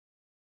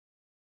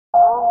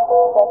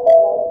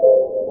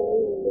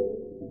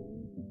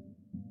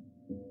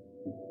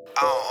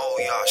I don't owe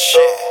y'all shit.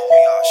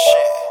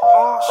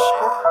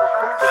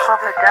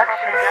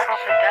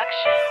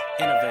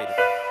 Innovative.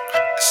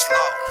 It's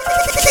slow.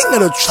 King of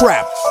the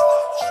trap.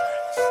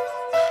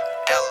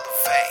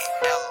 Elevate.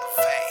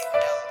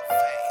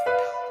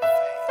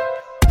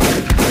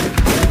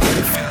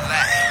 Feel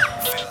that.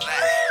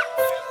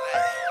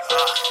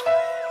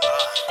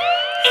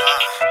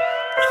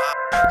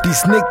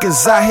 These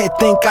niggas out here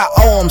think I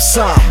owe them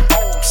some.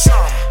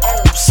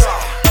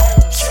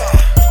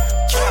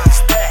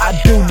 I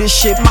do this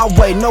shit my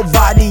way,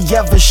 nobody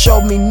ever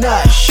showed me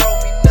nothing.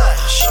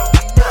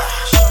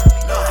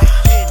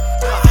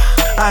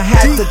 I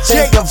had to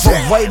think of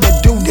a way to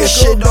do this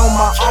shit on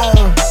my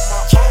own.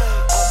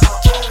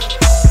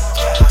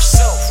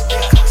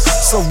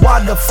 So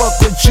why the fuck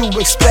would you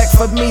expect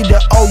for me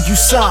to owe you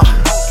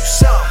something?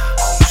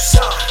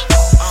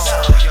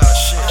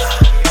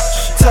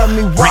 Tell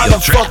me why the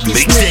fuck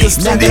these niggas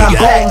think I'm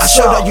bad. I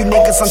showed all you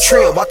niggas I'm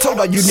trill. I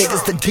told all you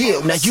niggas the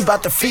deal. Now you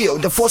bout to feel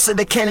the force of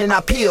the cannon I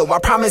peel. I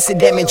promise it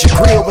damage your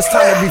grill. It's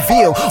time to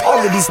reveal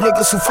all of these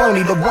niggas who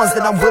phony, the ones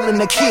that I'm willing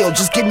to kill.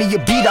 Just give me a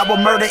beat, I will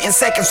murder in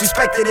seconds.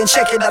 Respect it and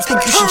check it, I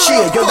think you should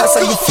chill. Yo, that's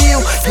how you feel?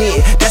 Yeah,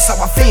 that's how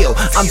I feel.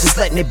 I'm just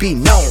letting it be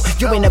known.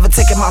 You ain't never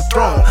taking my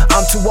throne.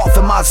 I'm too off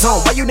in my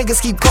zone. Why you niggas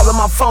keep calling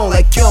my phone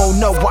like you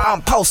don't know where I'm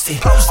posted?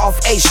 Off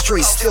 8th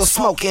Street, still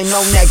smoking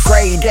on that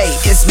grade 8.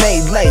 It's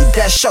Maylay,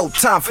 that's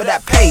showtime for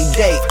that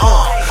payday.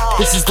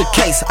 This is the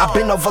case. I've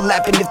been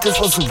overlapping if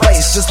this was a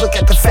race. Just look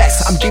at the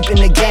facts. I'm deep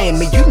in the game,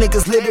 and you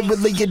niggas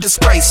literally a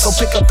disgrace. So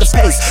pick up the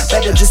pace.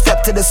 Better just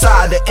step to the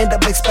side or end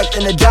up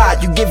expecting to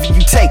die. You give and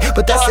you take,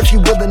 but that's if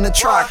you willing to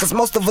try. Cause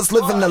most of us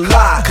living a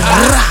lie.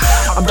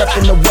 I'm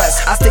repping the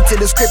West. I stick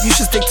to the script, you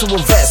should stick to a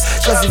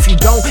vest. Cause if you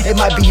don't, it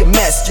might be a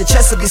mess. Your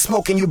chest will be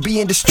smoking, you'll be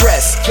in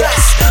distress. Yes,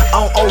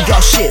 I don't owe y'all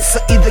shit. So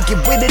either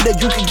get with it or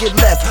you can get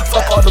left.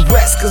 Fuck all the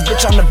rest, cause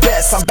bitch I'm the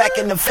best. I'm back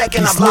in effect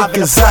and I'm live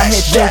in the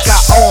flesh. Think I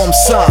owe them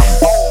some.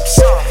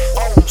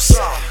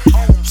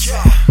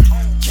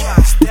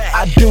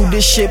 I do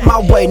this shit my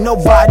way,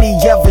 nobody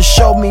ever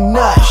showed me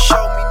nothing.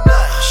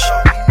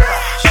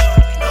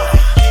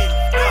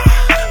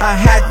 I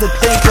had to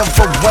think of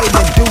a way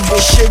to do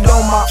this shit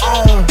on my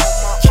own.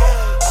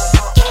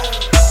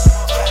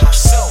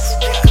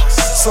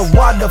 So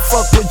why the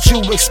fuck would you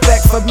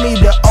expect for me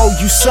to owe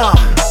you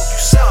something?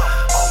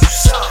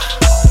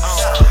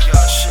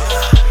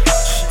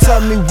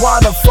 Tell me why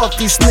the fuck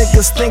these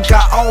niggas think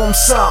I owe them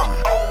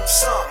something.